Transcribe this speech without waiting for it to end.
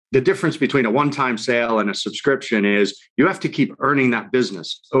The difference between a one-time sale and a subscription is you have to keep earning that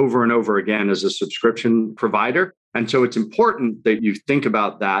business over and over again as a subscription provider. And so it's important that you think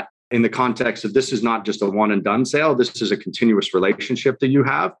about that in the context of this is not just a one and done sale. This is a continuous relationship that you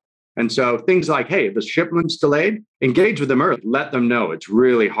have. And so things like, hey, if the shipment's delayed, engage with them early. Let them know it's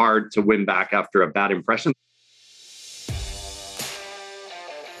really hard to win back after a bad impression.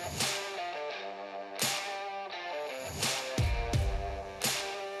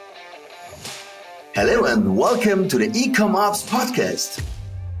 Hello and welcome to the Ecom Ops podcast.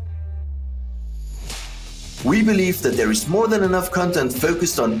 We believe that there is more than enough content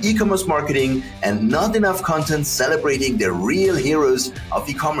focused on e-commerce marketing and not enough content celebrating the real heroes of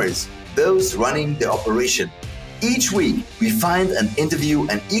e-commerce, those running the operation. Each week, we find and interview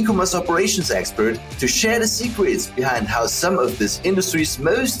an e-commerce operations expert to share the secrets behind how some of this industry's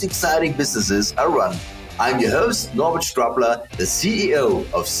most exciting businesses are run. I'm your host, Norbert Strappler, the CEO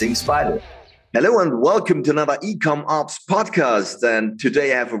of SyncSpider. Hello and welcome to another Ecom Ops podcast. And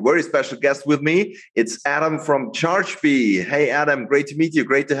today I have a very special guest with me. It's Adam from Chargebee. Hey, Adam, great to meet you.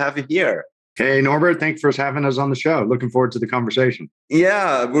 Great to have you here. Hey, Norbert, thanks for having us on the show. Looking forward to the conversation.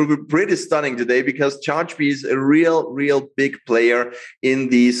 Yeah, it will be pretty stunning today because Chargebee is a real big player in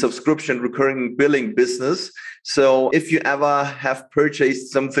the subscription recurring billing business. So if you ever have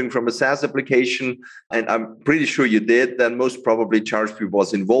purchased something from a SaaS application, and I'm pretty sure you did, then most probably Chargebee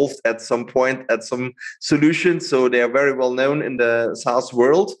was involved at some point at some solution. So they are very well known in the SaaS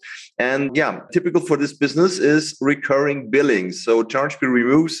world. And yeah, typical for this business is recurring billing. So Chargebee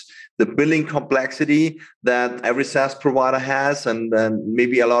removes the billing complexity that every SaaS provider has, and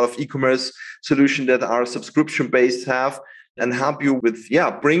maybe a lot of e-commerce solutions that are subscription-based have, and help you with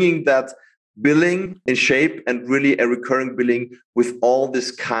bringing that billing in shape and really a recurring billing with all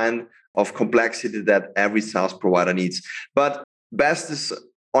this kind of complexity that every SaaS provider needs. But best is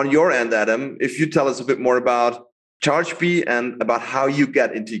on your end, Adam, if you tell us a bit more about Chargebee and about how you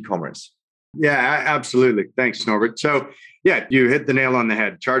get into e-commerce. Yeah, absolutely. Thanks, Norbert. So yeah, you hit the nail on the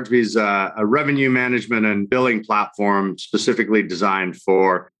head. Chargebee is a revenue management and billing platform specifically designed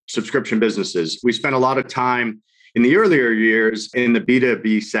for subscription businesses. We spent a lot of time in the earlier years in the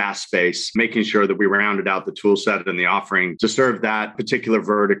B2B SaaS space, making sure that we rounded out the tool set and the offering to serve that particular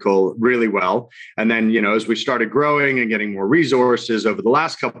vertical really well. And then, as we started growing and getting more resources over the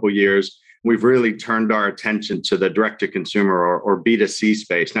last couple of years, we've really turned our attention to the direct-to-consumer or B2C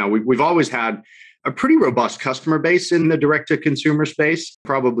space. Now, we've always had a pretty robust customer base in the direct-to-consumer space,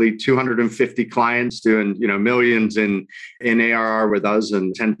 probably 250 clients doing millions in ARR with us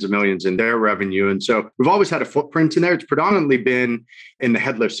and tens of millions in their revenue. And so we've always had a footprint in there. It's predominantly been in the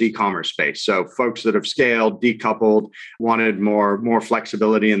headless e-commerce space. So folks that have scaled, decoupled, wanted more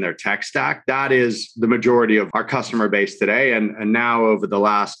flexibility in their tech stack. That is the majority of our customer base today. And now over the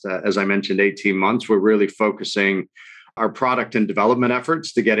last, as I mentioned, 18 months, we're really focusing our product and development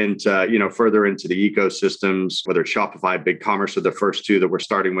efforts to get into, further into the ecosystems, whether it's Shopify, BigCommerce are the first two that we're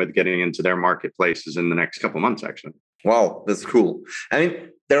starting with, getting into their marketplaces in the next couple of months, actually. Wow, that's cool. I mean,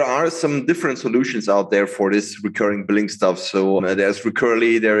 there are some different solutions out there for this recurring billing stuff. So there's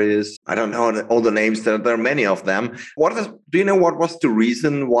Recurly, there is, I don't know all the names, there are many of them. Do you know what was the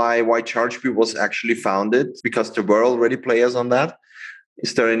reason why Chargebee was actually founded? Because there were already players on that.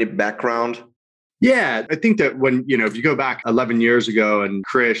 Is there any background? Yeah, I think that when, if you go back 11 years ago and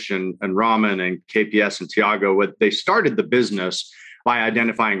Krish and Raman and KPS and Tiago, they started the business by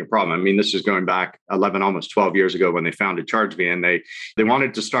identifying a problem. I mean, this is going back 11, almost 12 years ago when they founded Chargebee, and they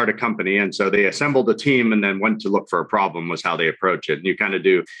wanted to start a company. And so they assembled a team and then went to look for a problem was how they approach it.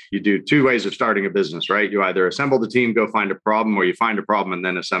 And you do two ways of starting a business, right? You either assemble the team, go find a problem, or you find a problem and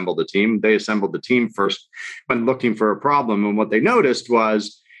then assemble the team. They assembled the team first when looking for a problem. And what they noticed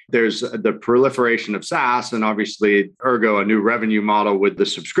was there's the proliferation of SaaS and obviously ergo a new revenue model with the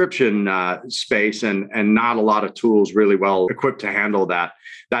subscription space and not a lot of tools really well equipped to handle that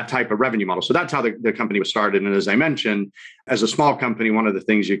type of revenue model. So that's how the company was started. And as I mentioned, as a small company, one of the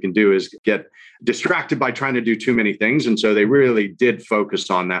things you can do is get distracted by trying to do too many things. And so they really did focus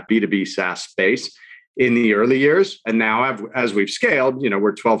on that B2B SaaS space in the early years. And now as we've scaled, we're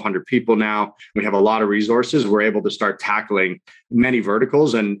 1,200 people now. We have a lot of resources. We're able to start tackling many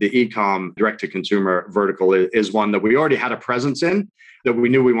verticals. And the e-com direct-to-consumer vertical is one that we already had a presence in, that we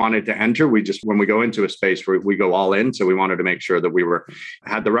knew we wanted to enter. When we go into a space where we go all in. So we wanted to make sure that we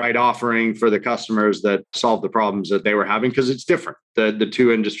had the right offering for the customers that solved the problems that they were having, because it's different. The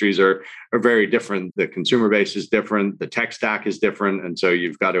two industries are very different. The consumer base is different. The tech stack is different. And so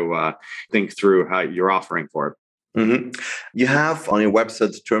you've got to think through how you're offering for it. Mm-hmm. You have on your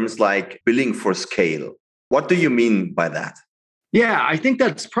website terms like billing for scale. What do you mean by that? Yeah, I think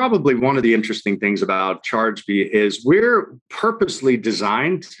that's probably one of the interesting things about Chargebee is we're purposely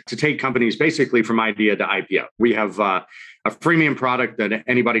designed to take companies basically from idea to IPO. We have a freemium product that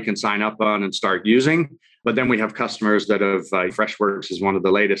anybody can sign up on and start using. But then we have customers that have Freshworks is one of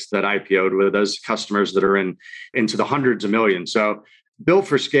the latest that IPO'd with us, customers that are into the hundreds of millions. So built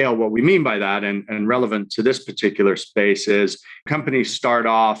for scale, what we mean by that and relevant to this particular space is companies start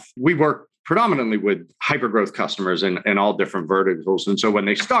off, we work predominantly with hypergrowth customers in all different verticals. And so when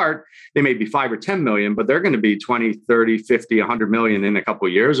they start, they may be 5 or 10 million, but they're going to be 20, 30, 50, 100 million in a couple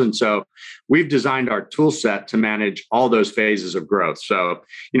of years. And so we've designed our tool set to manage all those phases of growth. So,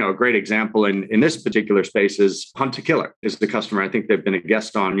 a great example in this particular space is Hunt to Killer is the customer. I think they've been a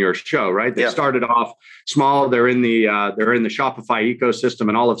guest on your show, right? They started off small. They're in the Shopify ecosystem,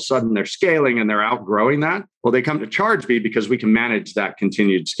 and all of a sudden they're scaling and they're outgrowing that. Well, they come to Chargebee because we can manage that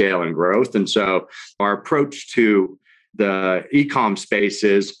continued scale and growth. And so our approach to the e-com space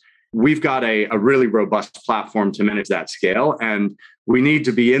is we've got a really robust platform to manage that scale. And we need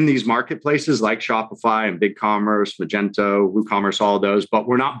to be in these marketplaces like Shopify and BigCommerce, Magento, WooCommerce, all those, but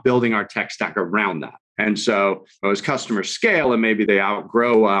we're not building our tech stack around that. And so as customers scale and maybe they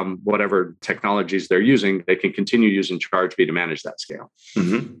outgrow whatever technologies they're using, they can continue using Chargebee to manage that scale.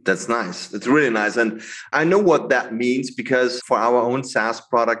 Mm-hmm. That's nice. That's really nice. And I know what that means because for our own SaaS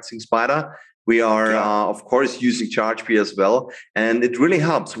products in Spider, we are, of course, using Chargebee as well. And it really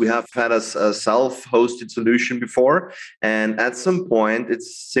helps. We have had a self-hosted solution before. And at some point,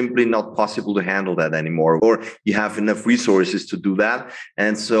 it's simply not possible to handle that anymore, or you have enough resources to do that.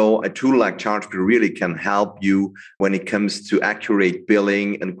 And so a tool like Chargebee really can help you when it comes to accurate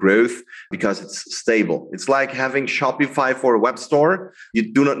billing and growth because it's stable. It's like having Shopify for a web store.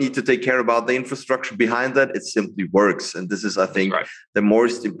 You do not need to take care about the infrastructure behind that. It simply works. And this is, I think, the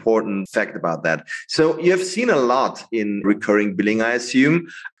most important fact about that. So you have seen a lot in recurring billing, I assume.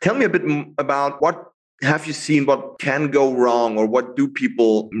 Tell me a bit about what have you seen, what can go wrong, or what do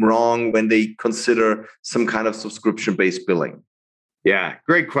people wrong when they consider some kind of subscription-based billing? Yeah,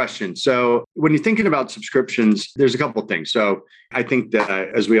 great question. So when you're thinking about subscriptions, there's a couple of things. So I think that,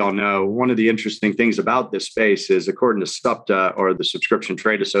 as we all know, one of the interesting things about this space is, according to SUPTA, or the Subscription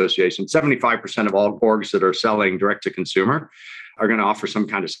Trade Association, 75% of all orgs that are selling direct to consumer are going to offer some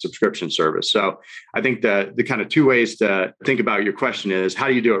kind of subscription service. So I think the kind of two ways to think about your question is, how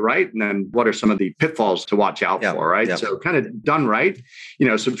do you do it right? And then what are some of the pitfalls to watch out for, right? Yeah. So kind of done right,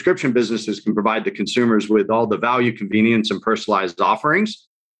 subscription businesses can provide the consumers with all the value, convenience, and personalized offerings.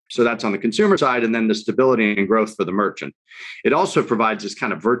 So that's on the consumer side, and then the stability and growth for the merchant. It also provides this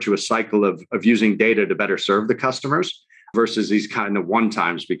kind of virtuous cycle of using data to better serve the customers versus these kind of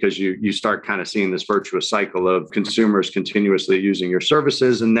one-times, because you start kind of seeing this virtuous cycle of consumers continuously using your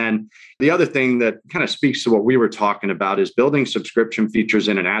services. And then the other thing that kind of speaks to what we were talking about is building subscription features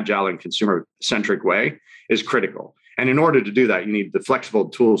in an agile and consumer-centric way is critical. And in order to do that, you need the flexible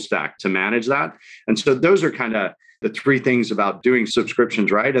tool stack to manage that. And so those are kind of the three things about doing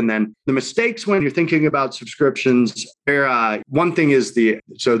subscriptions right. And then the mistakes when you're thinking about subscriptions, one thing is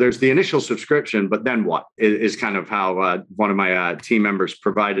there's the initial subscription, but then what is kind of how one of my team members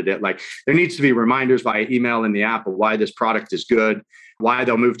provided it. Like, there needs to be reminders via email in the app of why this product is good, why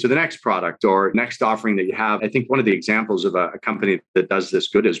they'll move to the next product or next offering that you have. I think one of the examples of a company that does this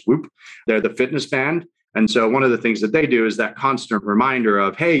good is Whoop. They're the fitness band. And so one of the things that they do is that constant reminder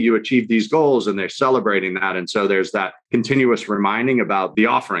of, hey, you achieved these goals, and they're celebrating that. And so there's that continuous reminding about the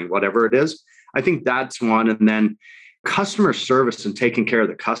offering, whatever it is. I think that's one. And then customer service and taking care of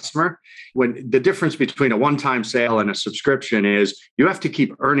the customer. When the difference between a one-time sale and a subscription is you have to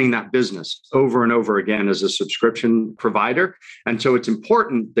keep earning that business over and over again as a subscription provider. And so it's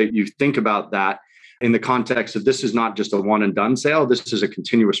important that you think about that in the context of, this is not just a one and done sale. This is a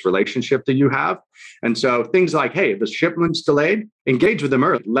continuous relationship that you have. And so things like, hey, if the shipment's delayed, engage with them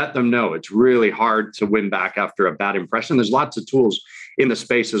early. Let them know. It's really hard to win back after a bad impression. There's lots of tools in the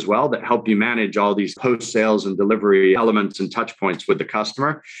space as well that help you manage all these post-sales and delivery elements and touch points with the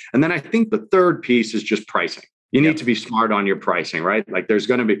customer. And then I think the third piece is just pricing. You need to be smart on your pricing, right? Like, there's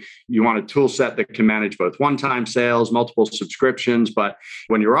going to be, you want a tool set that can manage both one-time sales, multiple subscriptions. But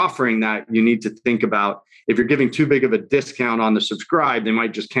when you're offering that, you need to think about, if you're giving too big of a discount on the subscribe, they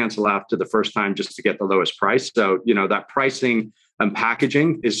might just cancel after the first time just to get the lowest price. So, that pricing and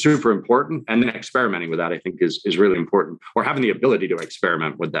packaging is super important. And then experimenting with that, I think, is really important, or having the ability to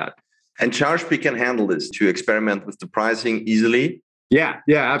experiment with that. And Chargebee can handle this, to experiment with the pricing easily. Yeah,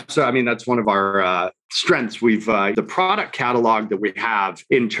 absolutely. I mean, that's one of our strengths. We've the product catalog that we have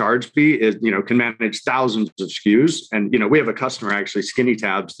in Chargebee is, can manage thousands of SKUs. And, we have a customer, actually, Skinny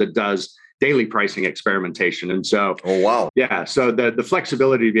Tabs, that does daily pricing experimentation. And so, oh, wow. Yeah. So the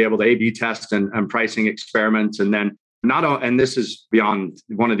flexibility to be able to A/B test and pricing experiments, and then and this is beyond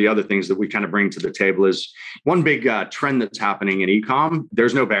one of the other things that we kind of bring to the table is one big trend that's happening in e-com.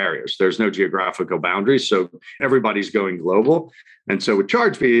 There's no barriers. There's no geographical boundaries. So everybody's going global. And so with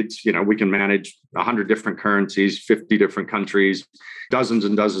Chargebee, it's, we can manage 100 different currencies, 50 different countries, dozens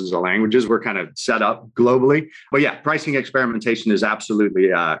and dozens of languages. We're kind of set up globally. But yeah, pricing experimentation is absolutely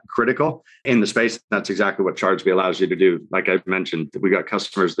critical in the space. That's exactly what Chargebee allows you to do. Like I mentioned, we got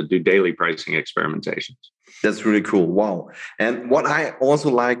customers that do daily pricing experimentations. That's really cool. Wow. And what I also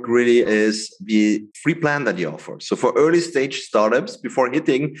like really is the free plan that you offer. So for early stage startups, before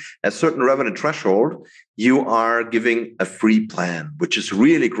hitting a certain revenue threshold, you are giving a free plan, which is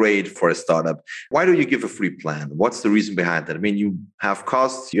really great for a startup. Why do you give a free plan? What's the reason behind that? I mean, you have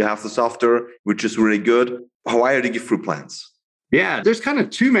costs, you have the software, which is really good. Why do you give free plans? Yeah, there's kind of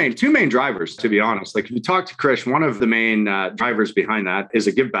two main drivers, to be honest. Like if you talk to Krish, one of the main drivers behind that is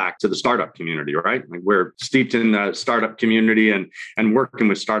a give back to the startup community, right? Like we're steeped in the startup community and working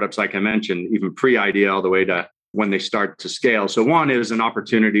with startups, like I mentioned, even pre-idea all the way to when they start to scale. So one is an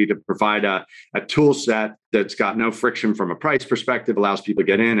opportunity to provide a tool set that's got no friction from a price perspective, allows people to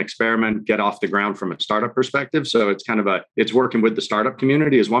get in, experiment, get off the ground from a startup perspective. So it's kind of it's working with the startup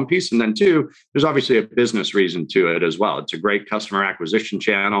community is one piece. And then two, there's obviously a business reason to it as well. It's a great customer acquisition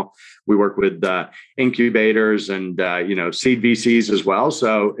channel. We work with incubators and, seed VCs as well.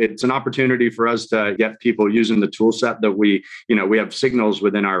 So it's an opportunity for us to get people using the tool set that we have signals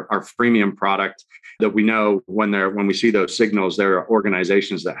within our freemium product that we know when we see those signals, there are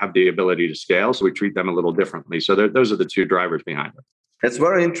organizations that have the ability to scale. So we treat them a little differently. So those are the two drivers behind it. It's a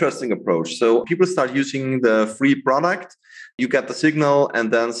very interesting approach. So people start using the free product, you get the signal,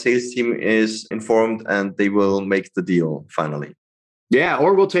 and then sales team is informed and they will make the deal finally. Yeah,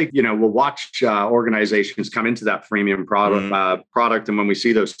 or we'll watch organizations come into that freemium product. And when we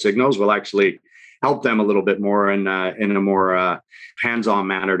see those signals, we'll actually help them a little bit more in a more hands-on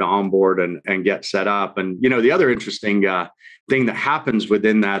manner to onboard and get set up. And, the other interesting thing that happens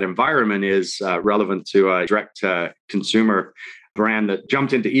within that environment is relevant to a direct-to-consumer brand that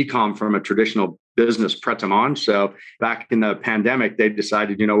jumped into e-com from a traditional business, pret-a-manger. So back in the pandemic, they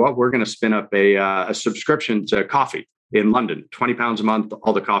decided, we're going to spin up a subscription to coffee in London, £20 a month,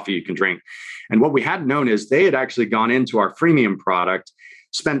 all the coffee you can drink. And what we hadn't known is they had actually gone into our freemium product,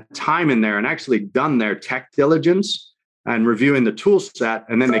 spent time in there and actually done their tech diligence and reviewing the tool set.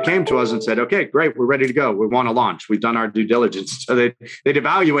 And then they came to us and said, okay, great, we're ready to go. We want to launch. We've done our due diligence. So they'd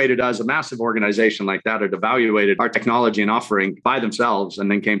evaluated us, a massive organization like that, had evaluated our technology and offering by themselves,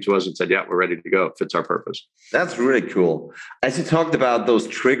 and then came to us and said, yeah, we're ready to go. It fits our purpose. That's really cool. As you talked about those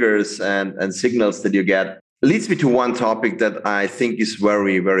triggers and signals that you get, leads me to one topic that I think is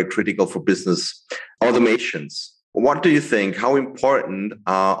very, very critical for business: automations. What do you think? How important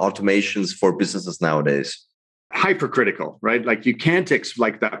are automations for businesses nowadays? Hypercritical, right? Like you can't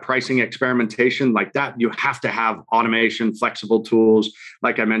like that pricing experimentation like that. You have to have automation, flexible tools.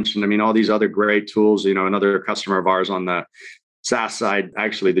 Like I mentioned, all these other great tools, another customer of ours on the SaaS side,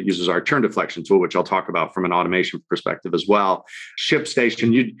 actually, that uses our churn deflection tool, which I'll talk about from an automation perspective as well.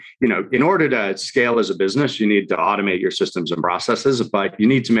 ShipStation, in order to scale as a business, you need to automate your systems and processes, but you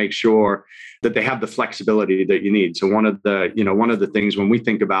need to make sure that they have the flexibility that you need. So one of the things when we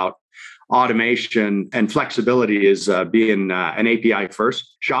think about automation and flexibility is being an API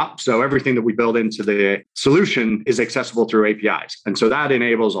first shop. So everything that we build into the solution is accessible through APIs. And so that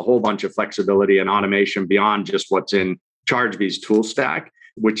enables a whole bunch of flexibility and automation beyond just what's in Chargebee's tool stack,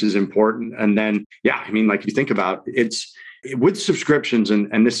 which is important. And then, like you think about it's with subscriptions,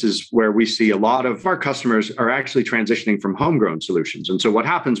 and this is where we see a lot of our customers are actually transitioning from homegrown solutions. And so what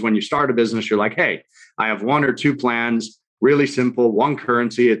happens when you start a business, you're like, hey, I have one or two plans, really simple, one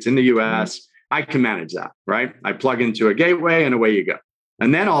currency, it's in the US, I can manage that, right? I plug into a gateway and away you go.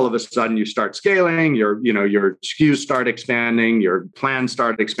 And then all of a sudden you start scaling, your SKUs start expanding, your plans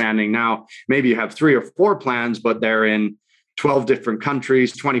start expanding. Now, maybe you have 3 or 4 plans, but they're in 12 different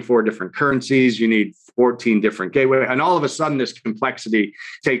countries, 24 different currencies. You need 14 different gateways. And all of a sudden this complexity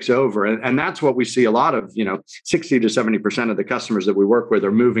takes over. And that's what we see a lot of, 60 to 70% of the customers that we work with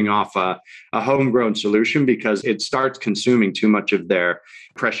are moving off a homegrown solution because it starts consuming too much of their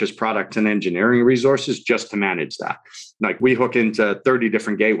precious product and engineering resources just to manage that. Like we hook into 30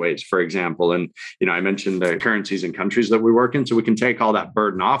 different gateways, for example. And, I mentioned the currencies and countries that we work in, so we can take all that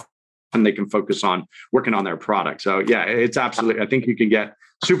burden off and they can focus on working on their product. So yeah, it's absolutely, I think you can get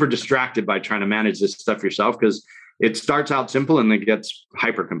super distracted by trying to manage this stuff yourself because it starts out simple and then gets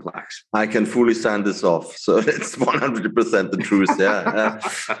hyper complex. I can fully sign this off. So that's 100% the truth. Yeah.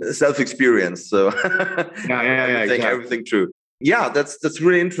 Self-experience. So exactly. Everything true. Yeah, that's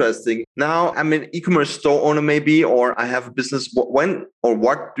really interesting. Now, I'm an e-commerce store owner maybe, or I have a business. When or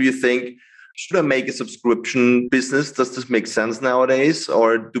what do you think? Should I make a subscription business? Does this make sense nowadays?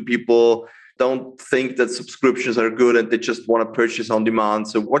 Or do people don't think that subscriptions are good and they just want to purchase on demand?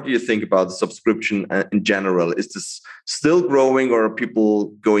 So what do you think about the subscription in general? Is this still growing, or are people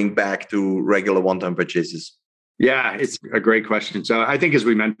going back to regular one-time purchases? Yeah, it's a great question. So I think, as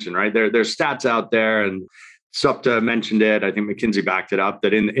we mentioned, right, there's stats out there, and SUPTA mentioned it. I think McKinsey backed it up,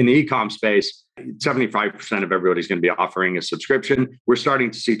 that in the e-com space, 75% of everybody's going to be offering a subscription. We're starting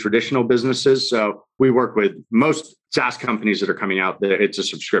to see traditional businesses. So we work with most SaaS companies that are coming out that it's a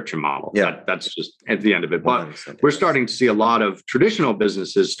subscription model. Yeah. That's just at the end of it. But we're starting to see a lot of traditional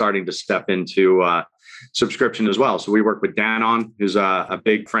businesses starting to step into subscription as well. So we work with Danone, who's a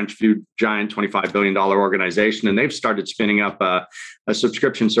big French food giant, $25 billion organization, and they've started spinning up a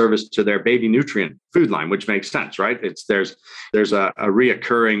subscription service to their baby nutrient food line, which makes sense, right? There's a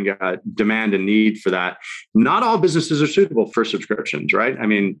reoccurring demand and need for that. Not all businesses are suitable for subscriptions, right? I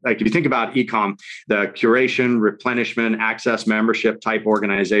mean, like if you think about e-com, the curation, replenishment, access, membership type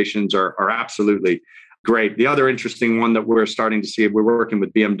organizations are absolutely great. The other interesting one that we're starting to see, we're working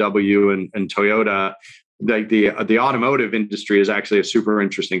with BMW and Toyota. The automotive industry is actually a super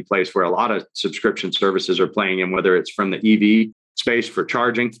interesting place where a lot of subscription services are playing in, whether it's from the EV space for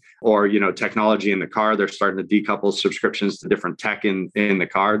charging or, technology in the car. They're starting to decouple subscriptions to different tech in the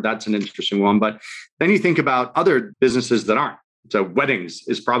car. That's an interesting one. But then you think about other businesses that aren't. So weddings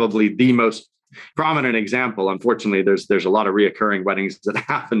is probably the most prominent example. Unfortunately, there's a lot of reoccurring weddings that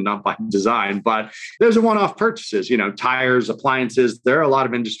happen not by design, but there's a one-off purchases, tires, appliances. There are a lot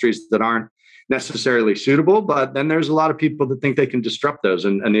of industries that aren't necessarily suitable, but then there's a lot of people that think they can disrupt those.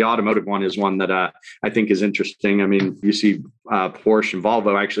 And the automotive one is one that I think is interesting. I mean, you see Porsche and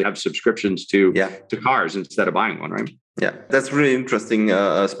Volvo actually have subscriptions to cars instead of buying one, right? Yeah, that's really interesting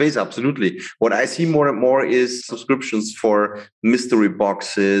space. Absolutely. What I see more and more is subscriptions for mystery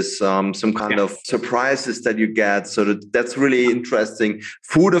boxes, some kind of surprises that you get. So that's really interesting.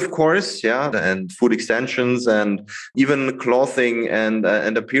 Food, of course, and food extensions, and even clothing and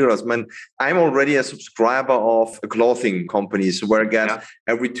apparel. Man, I'm already a subscriber of a clothing company, so where I get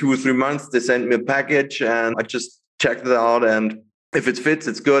every 2 or 3 months they send me a package, and I just check it out, and if it fits,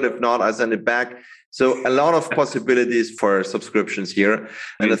 it's good. If not, I send it back. So a lot of possibilities for subscriptions here.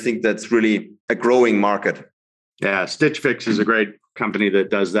 And I think that's really a growing market. Yeah, Stitch Fix is a great company that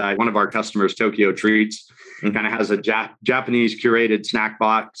does that. One of our customers, Tokyo Treats, kind of has a Japanese curated snack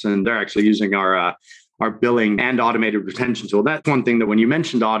box, and they're actually using our billing and automated retention tool. That's one thing that when you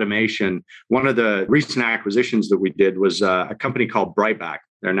mentioned automation, one of the recent acquisitions that we did was a company called Brightback.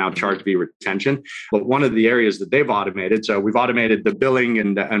 They're now Chargebee retention. But one of the areas that they've automated, so we've automated the billing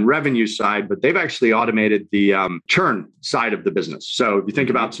and revenue side, but they've actually automated the churn side of the business. So if you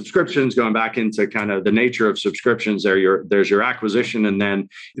think about subscriptions, going back into kind of the nature of subscriptions, there's your acquisition, and then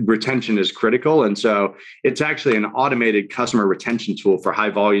retention is critical. And so it's actually an automated customer retention tool for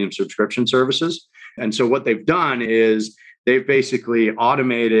high volume subscription services. And so what they've done is they've basically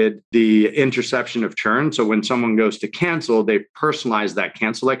automated the interception of churn. So when someone goes to cancel, they personalize that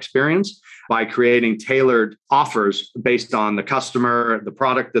cancel experience by creating tailored offers based on the customer, the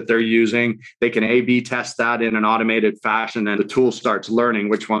product that they're using. They can A/B test that in an automated fashion, and the tool starts learning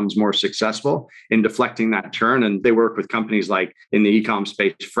which one's more successful in deflecting that churn. And they work with companies like in the e-com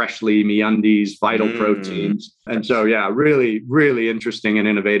space, Freshly, MeUndies, Vital Proteins. And so, really, really interesting and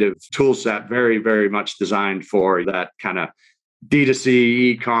innovative tool set, very, very much designed for that kind of D2C,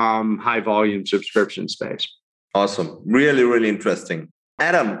 e-com, high volume subscription space. Awesome. Really, really interesting.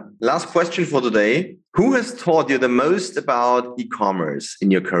 Adam, last question for today. Who has taught you the most about e-commerce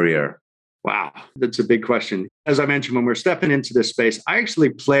in your career? Wow, that's a big question. As I mentioned, when we're stepping into this space, I actually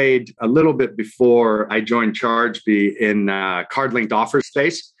played a little bit before I joined Chargebee in card-linked offer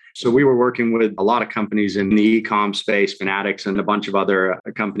space. So we were working with a lot of companies in the e-com space, Fanatics, and a bunch of other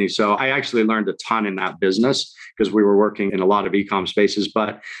companies. So I actually learned a ton in that business because we were working in a lot of e-com spaces.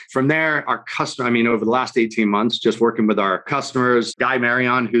 But from there, over the last 18 months, just working with our customers, Guy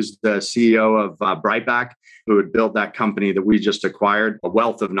Marion, who's the CEO of Brightback, who had built that company that we just acquired, a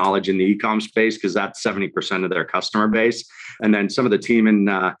wealth of knowledge in the e-com space because that's 70% of their customer base. And then some of the team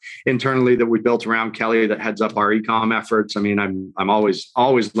internally that we built around Kelly that heads up our e-com efforts. I mean, I'm always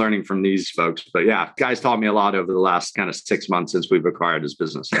learning from these folks. But yeah, guys taught me a lot over the last kind of 6 months since we've acquired this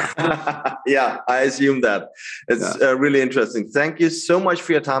business. Yeah, yeah, I assume that. It's really interesting. Thank you so much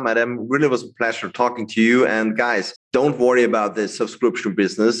for your time, Adam. Really was a pleasure talking to you. And guys, don't worry about this subscription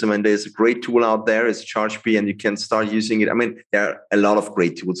business. I mean, there's a great tool out there. It's Chargebee, and you can start using it. I mean, there are a lot of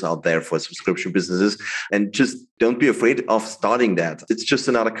great tools out there for subscription businesses. And just don't be afraid of starting that. It's just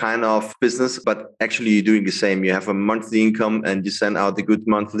another kind of business, but actually you're doing the same. You have a monthly income and you send out the good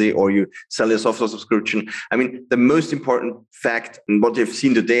monthly, or you sell your software subscription. I mean, the most important fact, and what you've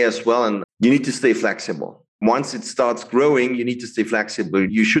seen today as well, and you need to stay flexible. Once it starts growing, you need to stay flexible.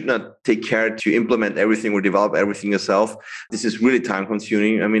 You should not take care to implement everything or develop everything yourself. This is really time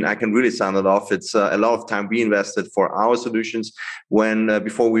consuming. I mean, I can really sound it off. It's a lot of time we invested for our solutions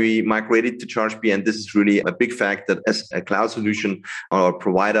before we migrated to Chargebee. And this is really a big fact that as a cloud solution or a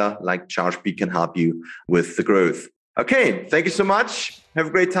provider like Chargebee can help you with the growth. Okay, thank you so much. Have a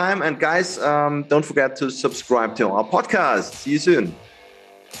great time. And guys, don't forget to subscribe to our podcast. See you soon.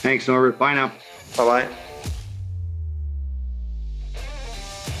 Thanks, Norbert. Bye now. Bye-bye.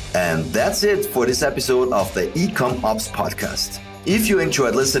 And that's it for this episode of the Ecom Ops podcast. If you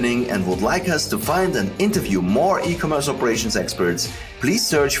enjoyed listening and would like us to find and interview more e-commerce operations experts, please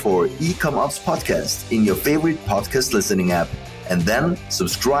search for Ecom Ops podcast in your favorite podcast listening app, and then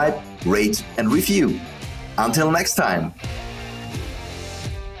subscribe, rate, and review. Until next time.